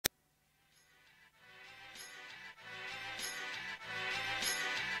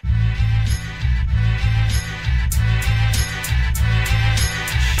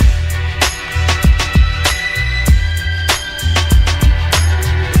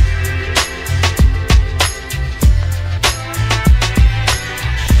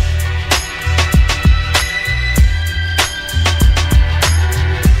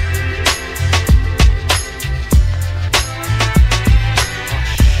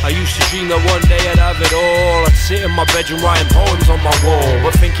used to dream that one day I'd have it all. I'd sit in my bedroom writing poems on my wall.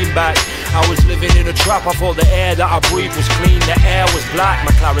 But thinking back, I was living in a trap. I thought the air that I breathed was clean, the air was black.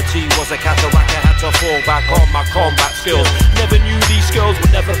 My clarity was a cataract, I had to fall back on my combat skills. Never knew these girls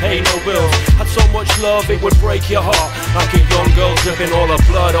would never pay no bills. Had so much love it would break your heart, like a young girl dripping all her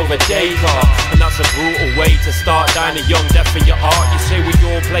blood over daycare. And that's a brutal way to start, dying a young death for your art. You say we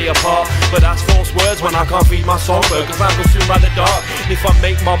all play a part, but that's false words when I can't feed my songbird, cause I'm consumed by the dark. If I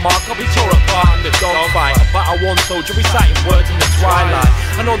make my mark, I'll be torn apart in the dogfight. But I one soldier reciting words in the twilight.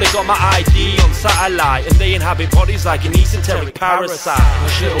 I know they got my ID on satellite, and they inhabit bodies like an esoteric parasite.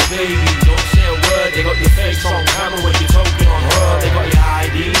 Hush little baby, don't say a word. They got your face on camera when you're talking on her. They got your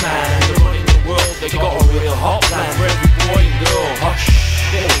ID, man, they're running the world. They got a real hotline for every boy and girl. Hush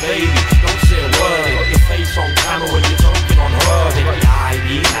little baby, don't say a word. They got your face on camera when you're talking on her. They got your ID,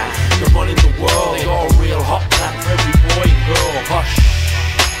 man, they're running the world. They got a real hotline for every boy and girl. Hush.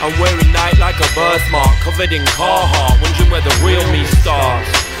 I'm wearing night like a birthmark, covered in Carhartt, wondering where the real me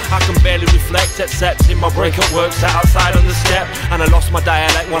starts. I can barely reflect, except in my break at work, sat outside on the step, and I lost my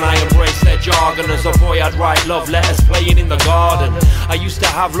dialect when I embraced their jargon. As a boy I'd write love letters playing in the garden. I used to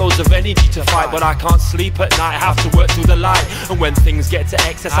have loads of energy to fight, but I can't sleep at night, have to work through the light. And when things get to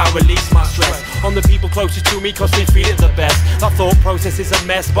excess, I release my stress on the people closest to me, cause they feel it the best. That thought process is a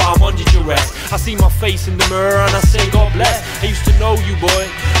mess, but I'm under duress. I see my face in the mirror and I say God bless. I used to know you, boy,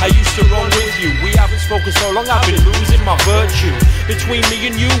 I used to run with you. We haven't spoken so long, I've been losing my virtue. Between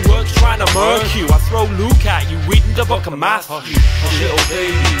me and you, work's trying to murk you. I throw Luke at you, reading the book of Matthew. Little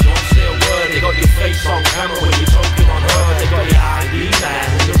baby, don't say a word. They got your face on camera when you're talking on her. They got your ID, man,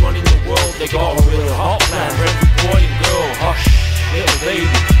 and they're running the world. They got a real hot plan for every boy and girl. Hush, little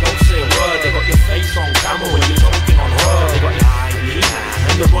baby, don't say a word. They got your face on camera when you're talking on her. They got your ID, man,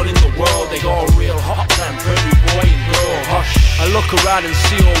 and they're running the world. They got a real hot plan for every boy and girl. Hush. I look around and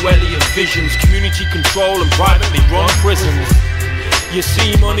see Orwellian visions, community control and privately run prisons. You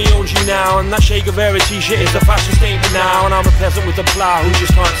see, money owns you now, and that Che Guevara t-shirt is the fashion statement now. And I'm a peasant with a plough who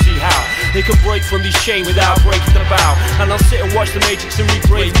just can't see how they can break from these chains without breaking the bow. And I'll sit and watch the Matrix and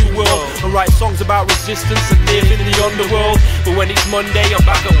recreate New World, and write songs about resistance and live in the underworld. But when it's Monday, I'm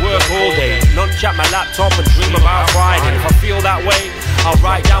back at work all day, nunchuck my laptop and dream about Friday. If I feel that way, I'll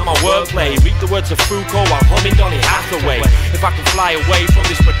write down my wordplay, read the words of Foucault while humming Donny Hathaway. If I can fly away from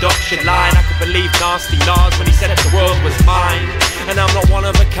this production line, I could believe Nasty Nas when he said that the world was mine. And I'm not one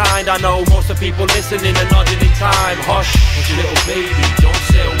of a kind, I know most of people listening and nodding in time. Hush, little baby, don't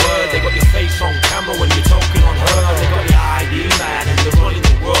say a word. They got your face on camera when you're talking on her. They got your ID, man, and they're running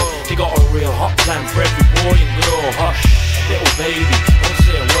the world. They got a real hot plan for every boy and girl. Hush, little baby, don't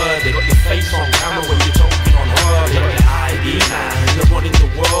say a word. They got your face on camera when you're talking on her. They got your ID, man, and they're running the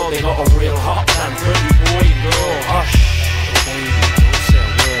world. They got a real hot plan for every boy and girl. Hush, little baby, don't say a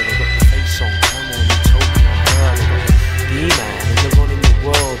word. They got your face on camera when you're talking on her. They got your ID, man, and they're running the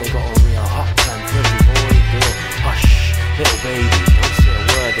world. They got a real hot plan for every boy and girl. Hush, little baby, don't say a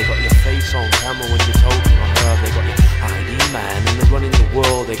word. They got your face on camera when you're talking on her. They got your ID, man, and they're running the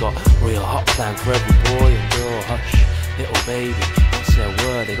world. They got a real hot plan for every boy and girl. Hush, little baby, don't say a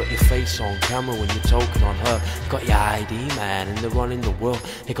word. They got your face on camera when you're talking on her. They got your ID, man, and they're running the world.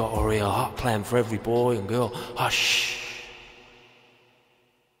 They got a real hot plan for every boy and girl. Hush.